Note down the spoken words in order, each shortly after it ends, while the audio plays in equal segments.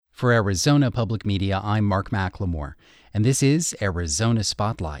For Arizona Public Media, I'm Mark McLemore, and this is Arizona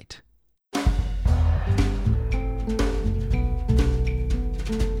Spotlight.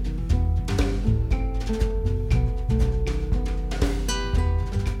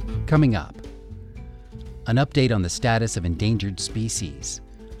 Coming up, an update on the status of endangered species.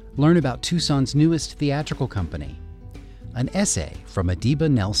 Learn about Tucson's newest theatrical company. An essay from Adiba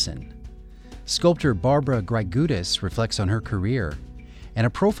Nelson. Sculptor Barbara Grygudis reflects on her career. And a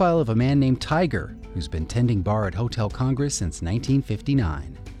profile of a man named Tiger, who's been tending bar at Hotel Congress since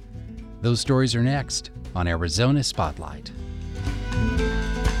 1959. Those stories are next on Arizona Spotlight.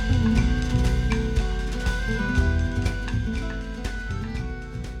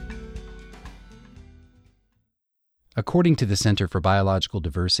 According to the Center for Biological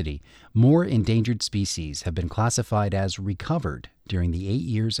Diversity, more endangered species have been classified as recovered during the 8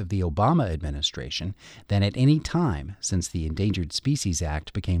 years of the Obama administration than at any time since the Endangered Species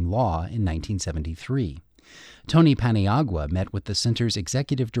Act became law in 1973. Tony Paniagua met with the center's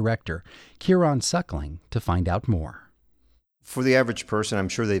executive director, Kieran Suckling, to find out more. For the average person, I'm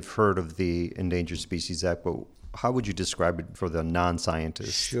sure they've heard of the Endangered Species Act, but how would you describe it for the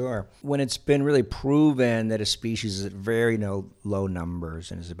non-scientist? Sure. When it's been really proven that a species is at very low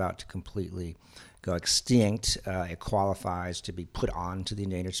numbers and is about to completely go extinct, it qualifies to be put onto the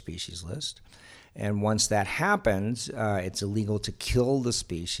endangered species list. And once that happens, it's illegal to kill the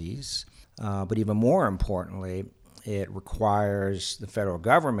species. But even more importantly, it requires the federal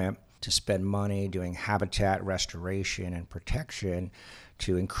government to spend money doing habitat restoration and protection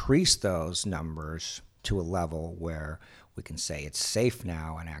to increase those numbers to a level where we can say it's safe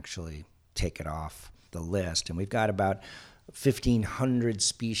now and actually take it off the list. And we've got about 1,500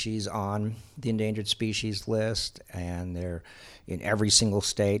 species on the endangered species list, and they're in every single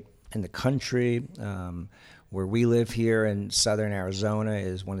state in the country. Where we live here in southern Arizona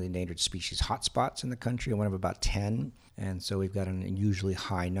is one of the endangered species hotspots in the country, one of about 10. And so we've got an unusually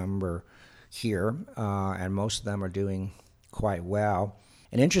high number here, and most of them are doing quite well.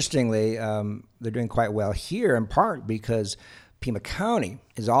 And interestingly, they're doing quite well here in part because Pima County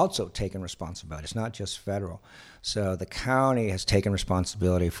is also taking responsibility. It's not just federal. So the county has taken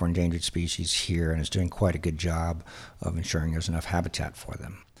responsibility for endangered species here and is doing quite a good job of ensuring there's enough habitat for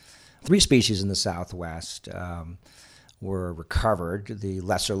them. 3 species in the Southwest were recovered. The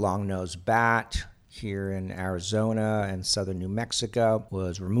lesser long-nosed bat here in Arizona and southern New Mexico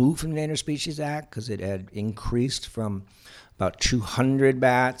was removed from the Endangered Species Act because it had increased from about 200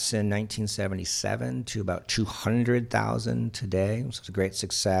 bats in 1977 to about 200,000 today. So it's a great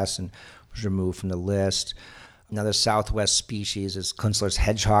success and was removed from the list. Another Southwest species is Kunstler's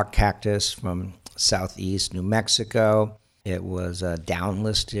hedgehog cactus from southeast New Mexico. It was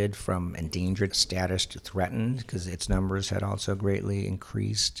downlisted from endangered status to threatened because its numbers had also greatly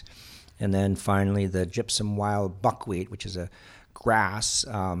increased. And then finally, the gypsum wild buckwheat, which is a grass,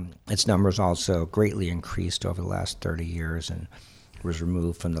 its numbers also greatly increased over the last 30 years and was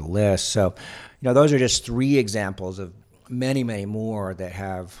removed from the list. So, those are just 3 examples of many, many more that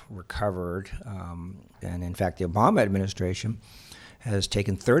have recovered. And in fact, the Obama administration has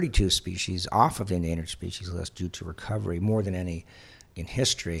taken 32 species off of the endangered species list due to recovery, more than any in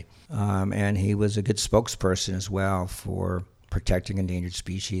history. And he was a good spokesperson as well for protecting endangered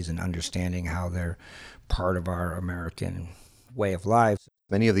species and understanding how they're part of our American way of life.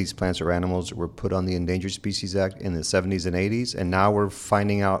 Many of these plants or animals were put on the Endangered Species Act in the 70s and 80s, and now we're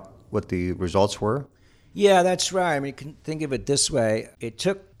finding out what the results were? Yeah, that's right. I mean, you can think of it this way. It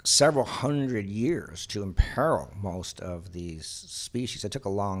took several hundred years to imperil most of these species. It took a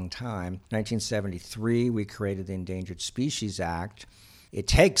long time. 1973, we created the Endangered Species Act. It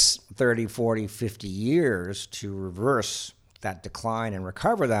takes 30, 40, 50 years to reverse that decline and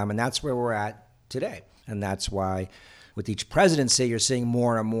recover them, and that's where we're at today. And that's why with each presidency, you're seeing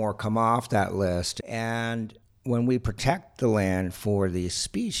more and more come off that list. And when we protect the land for these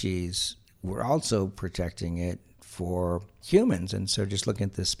species, we're also protecting it for humans. And so just looking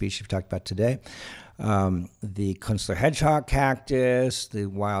at this species we've talked about today, the Kunstler hedgehog cactus, the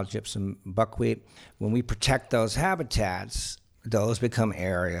wild gypsum buckwheat, when we protect those habitats, those become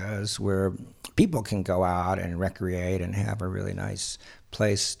areas where people can go out and recreate and have a really nice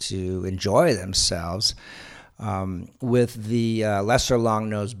place to enjoy themselves. With the lesser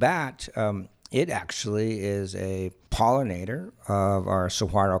long-nosed bat, it actually is a pollinator of our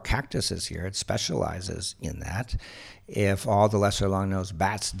saguaro cactuses here. It specializes in that. If all the lesser long-nosed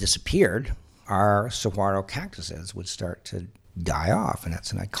bats disappeared, our saguaro cactuses would start to die off, and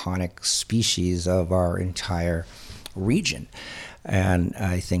that's an iconic species of our entire region. And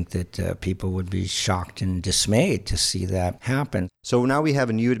I think that people would be shocked and dismayed to see that happen. So now we have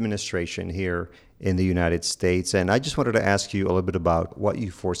a new administration here in the United States, and I just wanted to ask you a little bit about what you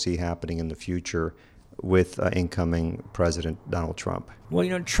foresee happening in the future with incoming President Donald Trump.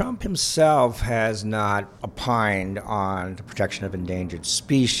 Well, Trump himself has not opined on the protection of endangered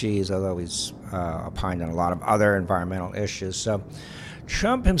species, although he's opined on a lot of other environmental issues. So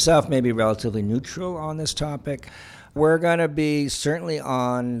Trump himself may be relatively neutral on this topic. We're going to be certainly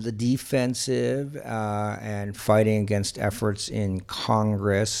on the defensive and fighting against efforts in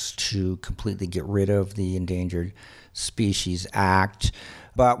Congress to completely get rid of the Endangered Species Act.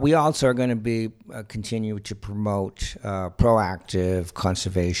 But we also are going to be continue to promote proactive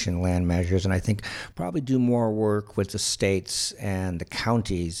conservation land measures, and I think probably do more work with the states and the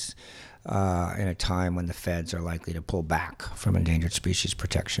counties in a time when the feds are likely to pull back from endangered species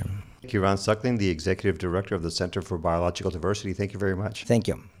protection. Thank you, Ron Suckling, the Executive Director of the Center for Biological Diversity. Thank you very much. Thank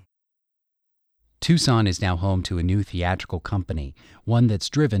you. Tucson is now home to a new theatrical company, one that's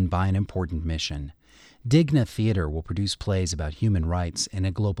driven by an important mission. Digna Theater will produce plays about human rights in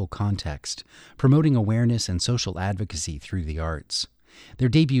a global context, promoting awareness and social advocacy through the arts. Their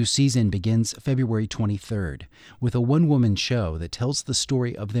debut season begins February 23rd with a one-woman show that tells the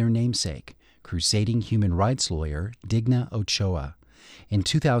story of their namesake, crusading human rights lawyer Digna Ochoa. In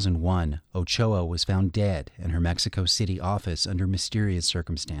 2001, Ochoa was found dead in her Mexico City office under mysterious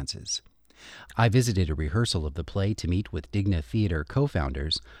circumstances. I visited a rehearsal of the play to meet with Digna Theater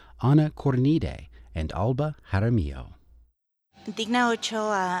co-founders Ana Cornide and Alba Jaramillo. Digna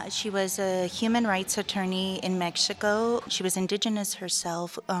Ochoa, she was a human rights attorney in Mexico. She was indigenous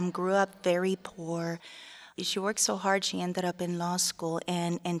herself, grew up very poor. She worked so hard, she ended up in law school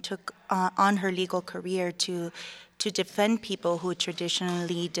and took on her legal career to defend people who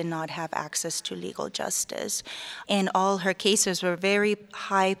traditionally did not have access to legal justice. And all her cases were very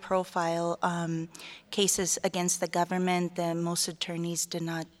high-profile cases against the government that most attorneys did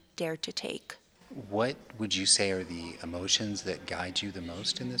not dare to take. What would you say are the emotions that guide you the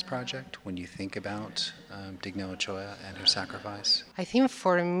most in this project when you think about Digna Ochoa and her sacrifice? I think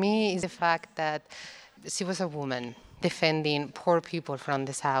for me is the fact that she was a woman defending poor people from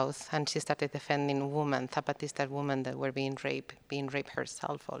the South, and she started defending women, Zapatista women that were being raped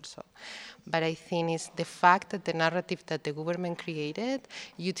herself also. But I think it's the fact that the narrative that the government created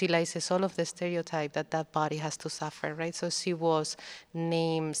utilizes all of the stereotype that body has to suffer, right? So she was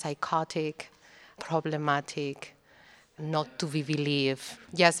named psychotic, problematic, not to be believed,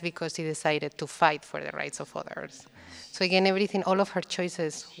 just because she decided to fight for the rights of others. So again, all of her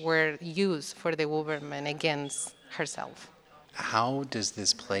choices were used for the government against herself. How does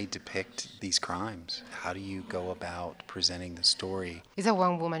this play depict these crimes? How do you go about presenting the story? It's a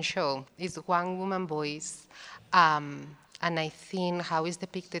one-woman show. It's one woman voice. And I think how it's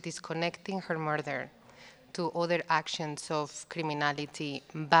depicted is connecting her murder to other actions of criminality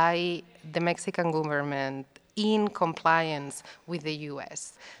by the Mexican government in compliance with the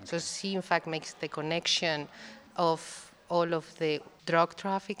U.S. Okay. So she, in fact, makes the connection of all of the drug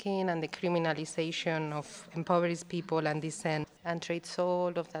trafficking and the criminalization of impoverished people and descent, and traces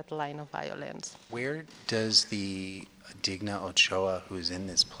all of that line of violence. Where does the Digna Ochoa, who is in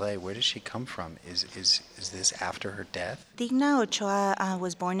this play, where does she come from? Is this after her death? Digna Ochoa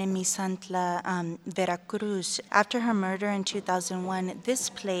was born in Misantla, Veracruz. After her murder in 2001, this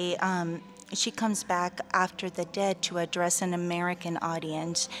play, she comes back after the dead to address an American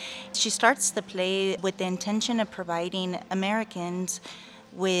audience. She starts the play with the intention of providing Americans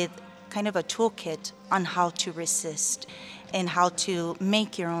with kind of a toolkit on how to resist and how to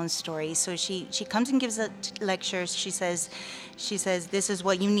make your own story. So she comes and gives lectures. She says, this is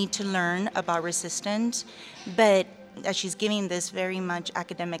what you need to learn about resistance. But as she's giving this very much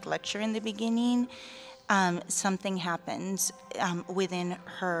academic lecture in the beginning, something happens within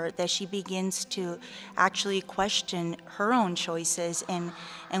her that she begins to actually question her own choices and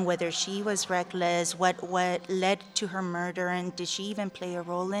whether she was reckless, what led to her murder, and did she even play a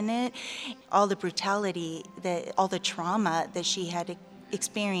role in it? All the brutality, all the trauma that she had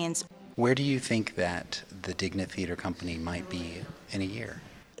experienced. Where do you think that the Digna Theater Company might be in a year?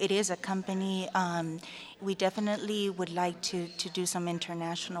 It is a company. We definitely would like to do some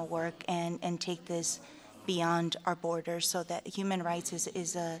international work and take this beyond our borders, so that human rights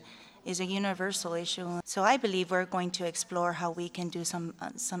is a universal issue. So I believe we're going to explore how we can do some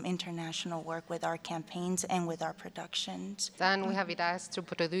international work with our campaigns and with our productions. And we have it asked to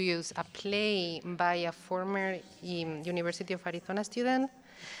produce a play by a former University of Arizona student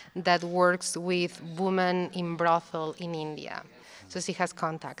that works with women in brothel in India. So she has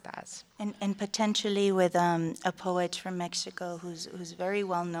contacted us. And potentially with a poet from Mexico who's very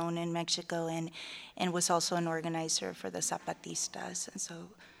well known in Mexico and was also an organizer for the Zapatistas. And so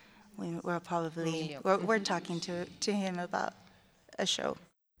we're talking to him about a show.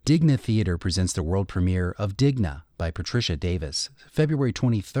 Digna Theater presents the world premiere of Digna by Patricia Davis, February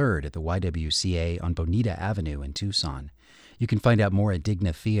 23rd at the YWCA on Bonita Avenue in Tucson. You can find out more at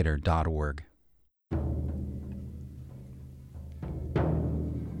dignatheater.org.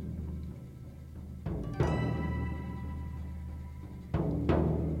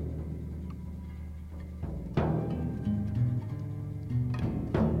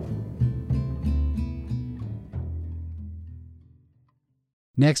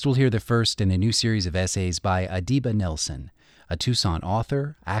 Next, we'll hear the first in a new series of essays by Adiba Nelson, a Tucson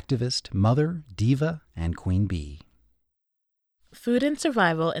author, activist, mother, diva, and queen bee. Food and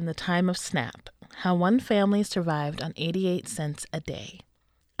Survival in the Time of SNAP, How One Family Survived on 88 Cents a Day.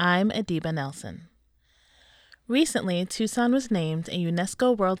 I'm Adiba Nelson. Recently, Tucson was named a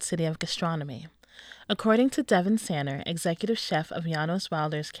UNESCO World City of Gastronomy. According to Devin Sanner, executive chef of Janos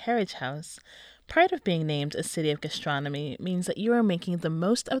Wilder's Carriage House, part of being named a city of gastronomy means that you are making the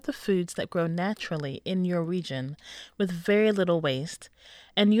most of the foods that grow naturally in your region with very little waste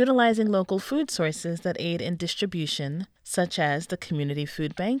and utilizing local food sources that aid in distribution, such as the community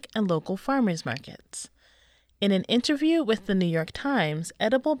food bank and local farmers markets. In an interview with the New York Times,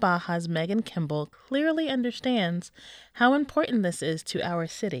 Edible Baja's Megan Kimball clearly understands how important this is to our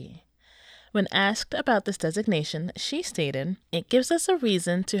city. When asked about this designation, she stated, "It gives us a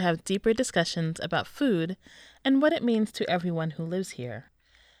reason to have deeper discussions about food and what it means to everyone who lives here."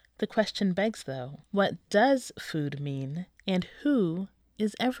 The question begs, though, what does food mean and who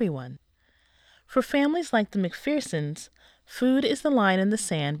is everyone? For families like the McPhersons, food is the line in the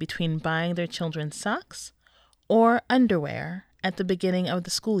sand between buying their children's socks or underwear at the beginning of the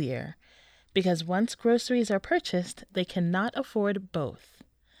school year, because once groceries are purchased, they cannot afford both.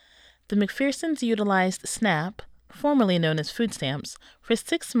 The McPhersons utilized SNAP, formerly known as food stamps, for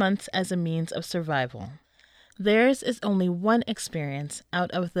 6 months as a means of survival. Theirs is only one experience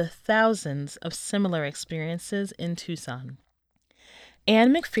out of the thousands of similar experiences in Tucson.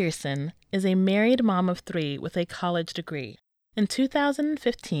 Ann McPherson is a married mom of 3 with a college degree. In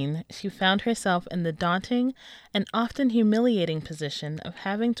 2015, she found herself in the daunting and often humiliating position of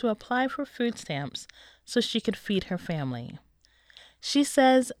having to apply for food stamps so she could feed her family. She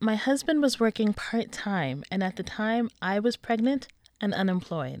says, "My husband was working part-time, and at the time I was pregnant and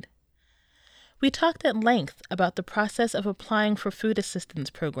unemployed." We talked at length about the process of applying for food assistance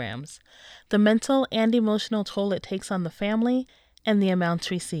programs, the mental and emotional toll it takes on the family, and the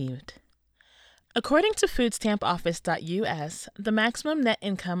amounts received. According to FoodStampOffice.us, the maximum net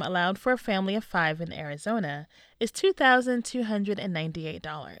income allowed for a family of 5 in Arizona is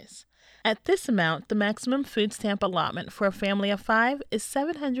 $2,298. At this amount, the maximum food stamp allotment for a family of 5 is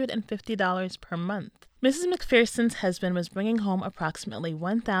 $750 per month. Mrs. McPherson's husband was bringing home approximately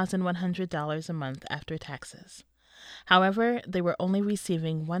 $1,100 a month after taxes. However, they were only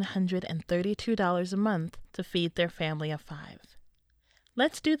receiving $132 a month to feed their family of 5.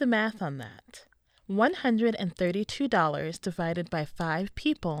 Let's do the math on that. $132 divided by 5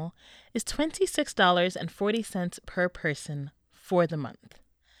 people is $26.40 per person for the month.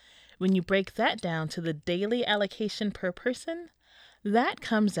 When you break that down to the daily allocation per person, that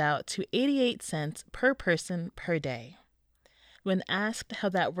comes out to 88 cents per person per day. When asked how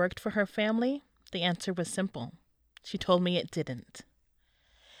that worked for her family, the answer was simple. She told me it didn't.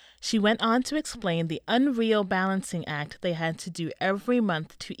 She went on to explain the unreal balancing act they had to do every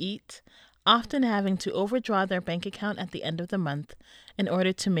month to eat, often having to overdraw their bank account at the end of the month in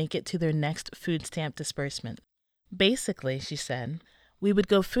order to make it to their next food stamp disbursement. Basically, she said, we would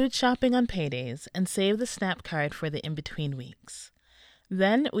go food shopping on paydays and save the SNAP card for the in-between weeks.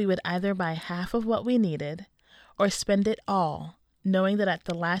 Then we would either buy half of what we needed or spend it all, knowing that at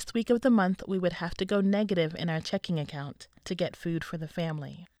the last week of the month we would have to go negative in our checking account to get food for the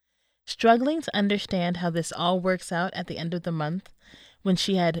family. Struggling to understand how this all works out at the end of the month, when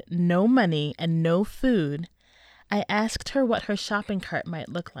she had no money and no food, I asked her what her shopping cart might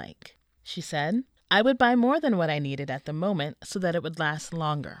look like. She said, I would buy more than what I needed at the moment so that it would last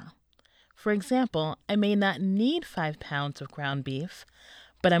longer. For example, I may not need 5 pounds of ground beef,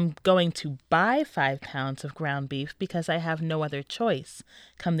 but I'm going to buy 5 pounds of ground beef because I have no other choice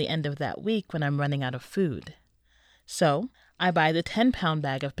come the end of that week when I'm running out of food. So I buy the 10-pound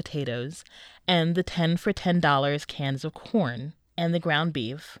bag of potatoes and the 10 for $10 cans of corn and the ground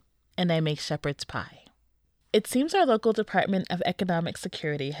beef, and I make shepherd's pie. It seems our local Department of Economic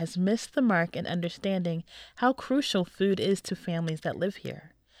Security has missed the mark in understanding how crucial food is to families that live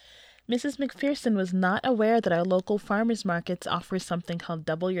here. Mrs. McPherson was not aware that our local farmers markets offer something called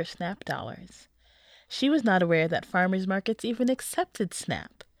Double Your SNAP dollars. She was not aware that farmers markets even accepted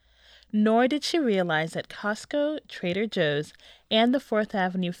SNAP. Nor did she realize that Costco, Trader Joe's, and the 4th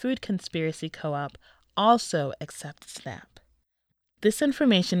Avenue Food Conspiracy Co-op also accept SNAP. This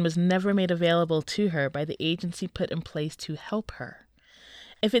information was never made available to her by the agency put in place to help her.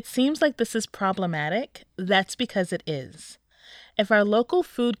 If it seems like this is problematic, that's because it is. If our local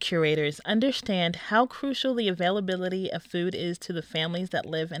food curators understand how crucial the availability of food is to the families that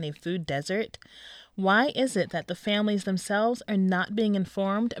live in a food desert, why is it that the families themselves are not being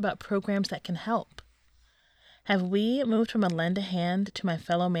informed about programs that can help? Have we moved from a lend a hand to my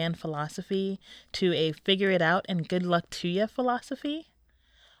fellow man philosophy to a figure it out and good luck to ya philosophy?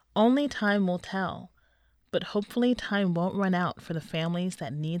 Only time will tell, but hopefully time won't run out for the families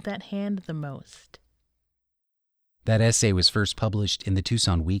that need that hand the most. That essay was first published in the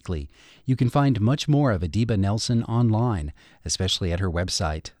Tucson Weekly. You can find much more of Adiba Nelson online, especially at her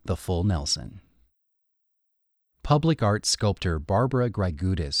website, The Full Nelson. Public art sculptor Barbara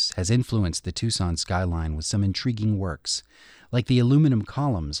Grygudis has influenced the Tucson skyline with some intriguing works, like the aluminum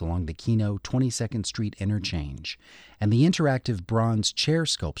columns along the Kino 22nd Street interchange and the interactive bronze chair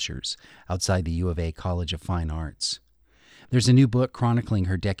sculptures outside the U of A College of Fine Arts. There's a new book chronicling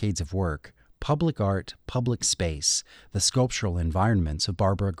her decades of work, Public Art, Public Space, The Sculptural Environments of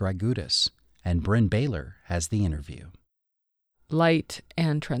Barbara Grygudis, and Bryn Baylor has the interview. Light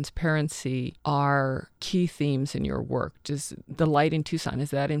and transparency are key themes in your work. Does the light in Tucson,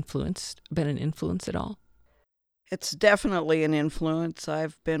 has that been an influence at all? It's definitely an influence.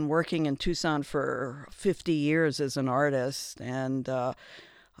 I've been working in Tucson for 50 years as an artist, and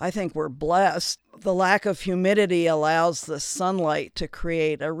I think we're blessed. The lack of humidity allows the sunlight to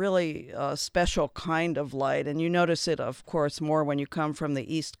create a really special kind of light, and you notice it, of course, more when you come from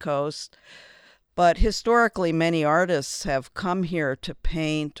the East Coast. But historically, many artists have come here to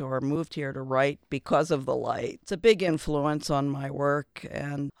paint or moved here to write because of the light. It's a big influence on my work,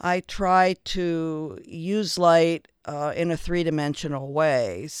 and I try to use light in a three-dimensional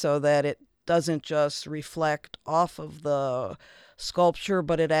way so that it doesn't just reflect off of the sculpture,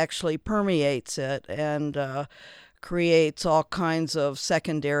 but it actually permeates it and creates all kinds of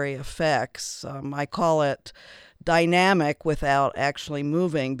secondary effects. I call it dynamic without actually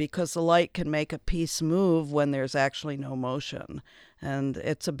moving, because the light can make a piece move when there's actually no motion, and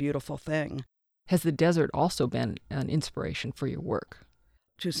it's a beautiful thing. Has the desert also been an inspiration for your work?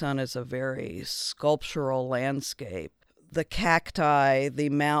 Tucson is a very sculptural landscape. The cacti, the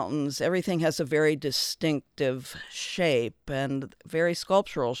mountains, everything has a very distinctive shape and very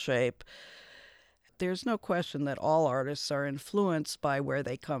sculptural shape. There's no question that all artists are influenced by where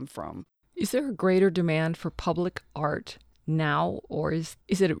they come from. Is there a greater demand for public art now, or is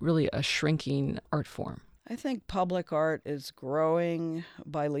it really a shrinking art form? I think public art is growing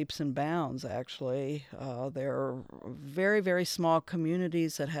by leaps and bounds, actually. There are very, very small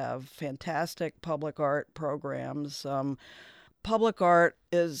communities that have fantastic public art programs. Public art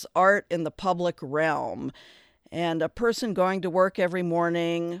is art in the public realm, and a person going to work every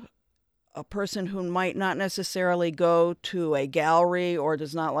morning, a person who might not necessarily go to a gallery or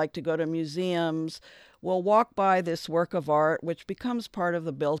does not like to go to museums will walk by this work of art, which becomes part of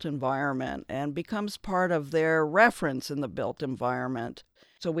the built environment and becomes part of their reference in the built environment.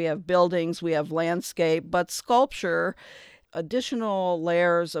 So we have buildings, we have landscape, but sculpture, additional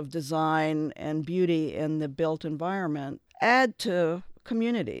layers of design and beauty in the built environment add to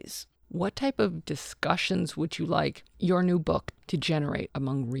communities. What type of discussions would you like your new book to generate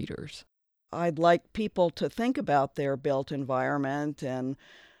among readers? I'd like people to think about their built environment and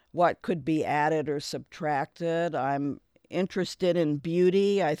what could be added or subtracted. I'm interested in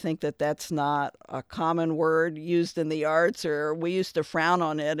beauty. I think that that's not a common word used in the arts, or we used to frown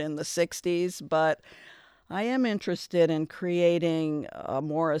on it in the 60s, but I am interested in creating a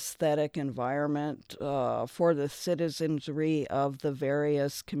more aesthetic environment for the citizenry of the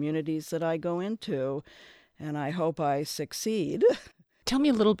various communities that I go into, and I hope I succeed. Tell me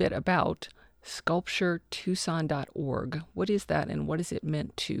a little bit about SculptureTucson.org. What is that, and what is it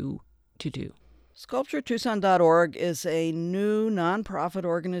meant to do? SculptureTucson.org is a new nonprofit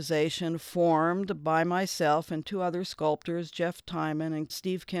organization formed by myself and two other sculptors, Jeff Timon and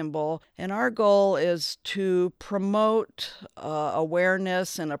Steve Kimball. And our goal is to promote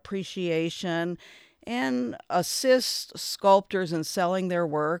awareness and appreciation and assist sculptors in selling their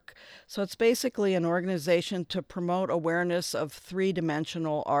work. So it's basically an organization to promote awareness of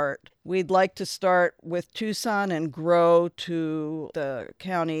three-dimensional art. We'd like to start with Tucson and grow to the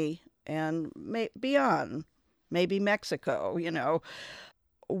county and beyond, maybe Mexico,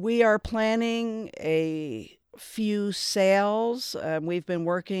 We are planning a few sales. We've been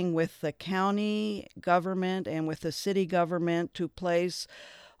working with the county government and with the city government to place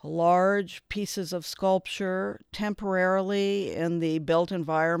large pieces of sculpture temporarily in the built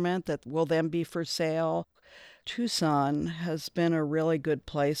environment that will then be for sale. Tucson has been a really good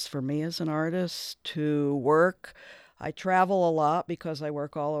place for me as an artist to work. I travel a lot because I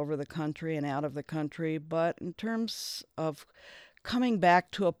work all over the country and out of the country, but in terms of coming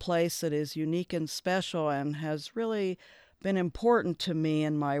back to a place that is unique and special and has really been important to me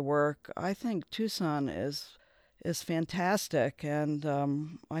in my work, I think Tucson is fantastic, and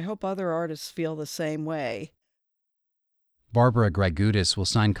I hope other artists feel the same way. Barbara Grigudis will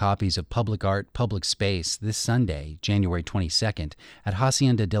sign copies of Public Art, Public Space this Sunday, January 22nd, at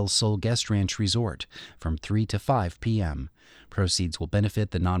Hacienda del Sol Guest Ranch Resort from 3 to 5 p.m. Proceeds will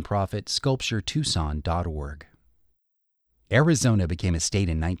benefit the nonprofit SculptureTucson.org. Arizona became a state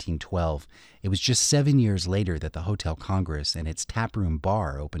in 1912. It was just 7 years later that the Hotel Congress and its taproom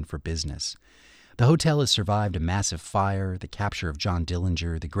bar opened for business. The hotel has survived a massive fire, the capture of John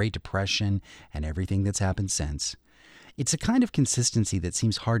Dillinger, the Great Depression, and everything that's happened since. It's a kind of consistency that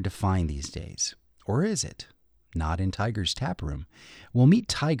seems hard to find these days. Or is it? Not in Tiger's taproom. We'll meet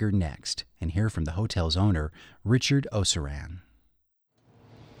Tiger next and hear from the hotel's owner, Richard Oseran.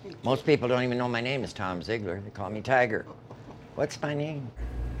 Most people don't even know my name is Tom Ziegler. They call me Tiger. What's my name?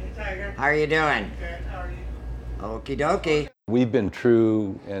 Hey, Tiger. How are you doing? Good. How are you? Okie dokie. We've been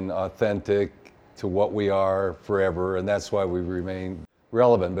true and authentic to what we are forever, and that's why we remain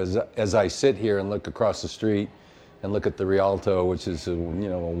relevant. But as I sit here and look across the street and look at the Rialto, which is a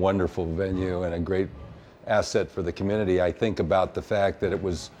wonderful venue and a great asset for the community, I think about the fact that it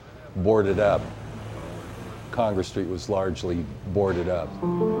was boarded up. Congress Street was largely boarded up.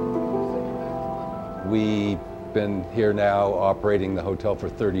 We've been here now operating the hotel for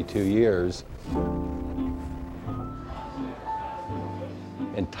 32 years.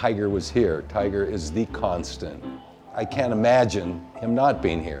 And Tiger was here. Tiger is the constant. I can't imagine him not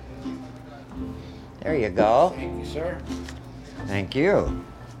being here. There you go. Thank you, sir. Thank you.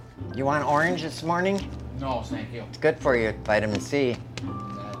 You want orange this morning? No, thank you. It's good for you, vitamin C.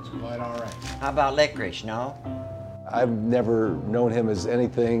 That's quite all right. How about licorice, no? I've never known him as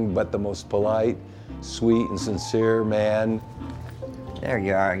anything but the most polite, sweet, and sincere man. There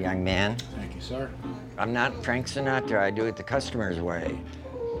you are, young man. Thank you, sir. I'm not Frank Sinatra. I do it the customer's way.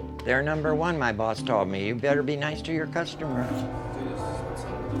 They're number one, my boss told me. You better be nice to your customer.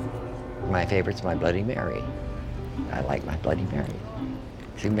 My favorite's my Bloody Mary. I like my Bloody Mary.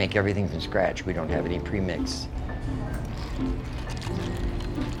 So we make everything from scratch. We don't have any premix.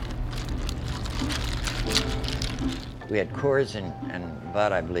 We had Coors and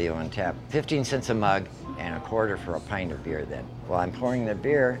Bud, I believe, on tap. 15 cents a mug and a quarter for a pint of beer then. Well, I'm pouring the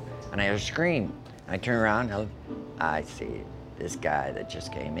beer and I hear a scream. I turn around and I see this guy that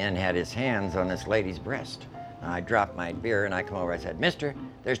just came in had his hands on this lady's breast. And I dropped my beer and I come over. I said, "Mister,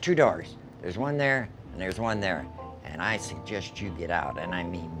 there's two doors. There's one there and there's one there. And I suggest you get out, and I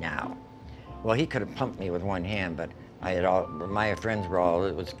mean now." Well, he could have pumped me with one hand, but my friends were all,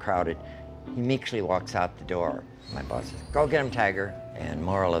 it was crowded. He meekly walks out the door. My boss says, "Go get him, Tiger." And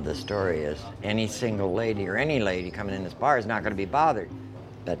moral of the story is, any single lady or any lady coming in this bar is not going to be bothered.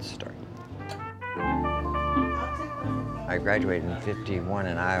 That's the story. I graduated in '51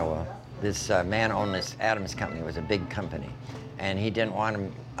 in Iowa. This man owned this Adams Company. It was a big company. And he didn't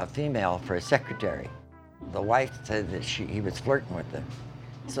want a female for a secretary. The wife said that he was flirting with them.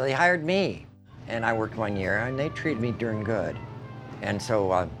 So they hired me. And I worked 1 year, and they treated me darn good. And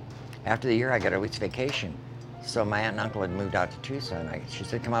so after the year, I got a week's vacation. So my aunt and uncle had moved out to Tucson. She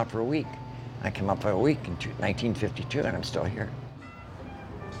said, "Come out for a week." I came out for a week in 1952, and I'm still here.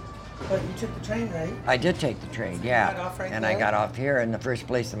 But you took the train, right? I did take the train, yeah. You got off right and there? I got off here, and the first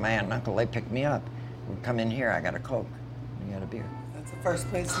place that my aunt and uncle, they picked me up. We come in here, I got a Coke, and you got a beer. That's the first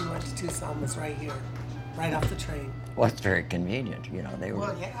place you went to Tucson was right here, right off the train. Well, it's very convenient, they were.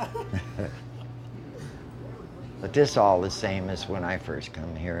 Well, yeah. But this all the same as when I first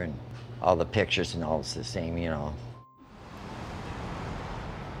come here, and all the pictures and all is the same,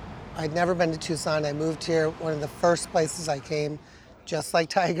 I'd never been to Tucson. I moved here. One of the first places I came, just like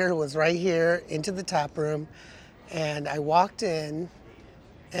Tiger, was right here into the tap room. And I walked in,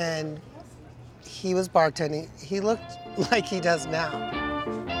 and he was bartending. He looked like he does now.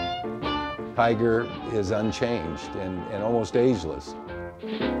 Tiger is unchanged and almost ageless.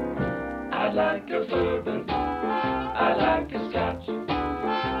 I like a bourbon, I like a scotch,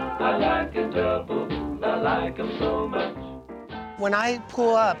 I like a double, I like them so much. When I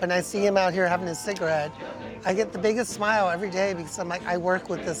pull up and I see him out here having a cigarette, I get the biggest smile every day because I'm like, I work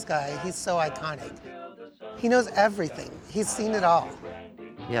with this guy. He's so iconic. He knows everything. He's seen it all.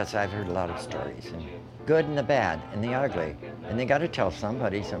 Yes, I've heard a lot of stories, and good and the bad and the ugly. And they got to tell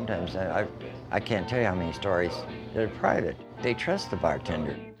somebody sometimes. I can't tell you how many stories that are private. They trust the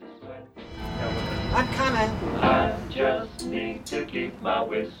bartender. I'm coming. I just need to keep my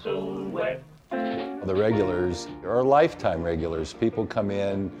whistle wet. The regulars are lifetime regulars. People come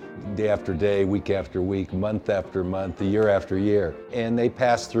in day after day, week after week, month after month, year after year. And they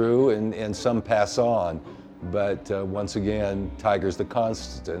pass through and some pass on. But once again, Tiger's the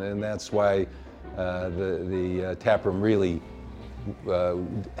constant, and that's why the taproom really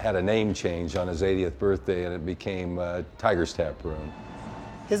had a name change on his 80th birthday, and it became Tiger's Taproom.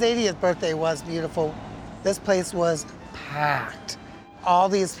 His 80th birthday was beautiful. This place was packed. All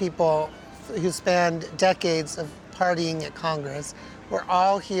these people who spanned decades of partying at Congress were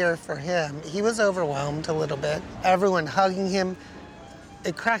all here for him. He was overwhelmed a little bit. Everyone hugging him.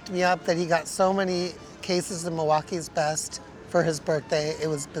 It cracked me up that he got so many cases of Milwaukee's Best for his birthday. It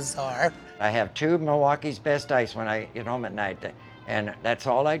was bizarre. I have 2 Milwaukee's Best Ice when I get home at night, and that's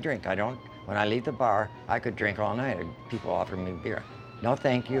all I drink. I don't, when I leave the bar, I could drink all night. People offer me beer. No,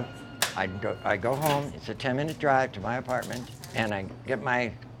 thank you. I go home, it's a 10-minute drive to my apartment, and I get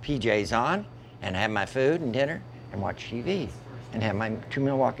my PJs on, and have my food and dinner, and watch TV, and have my 2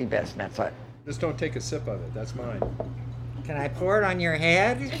 Milwaukee Best, and that's it. Just don't take a sip of it, that's mine. Can I pour it on your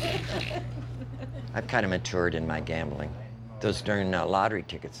head? I've kind of matured in my gambling. Those darn lottery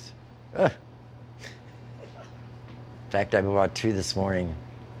tickets. Ugh. In fact, I bought 2 this morning,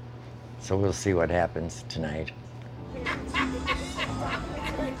 so we'll see what happens tonight.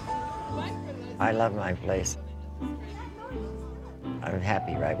 I love my place. I'm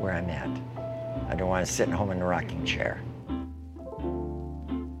happy right where I'm at. I don't want to sit home in a rocking chair.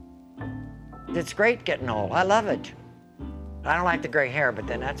 It's great getting old. I love it. I don't like the gray hair, but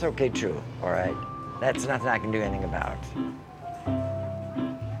then that's okay too, all right? That's nothing I can do anything about.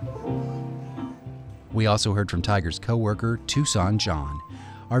 We also heard from Tiger's co-worker, Tucson John.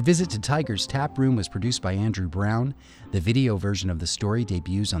 Our visit to Tiger's Taproom was produced by Andrew Brown. The video version of the story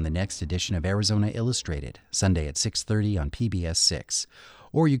debuts on the next edition of Arizona Illustrated, Sunday at 6:30 on PBS 6.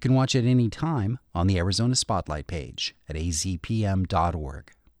 Or you can watch it any time on the Arizona Spotlight page at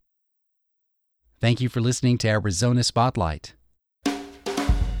azpm.org. Thank you for listening to Arizona Spotlight.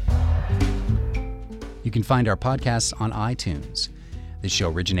 You can find our podcasts on iTunes. This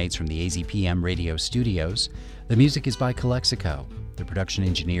show originates from the AZPM radio studios. The music is by Calexico. The production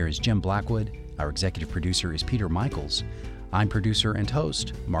engineer is Jim Blackwood. Our executive producer is Peter Michaels. I'm producer and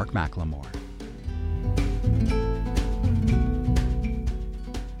host Mark McLemore.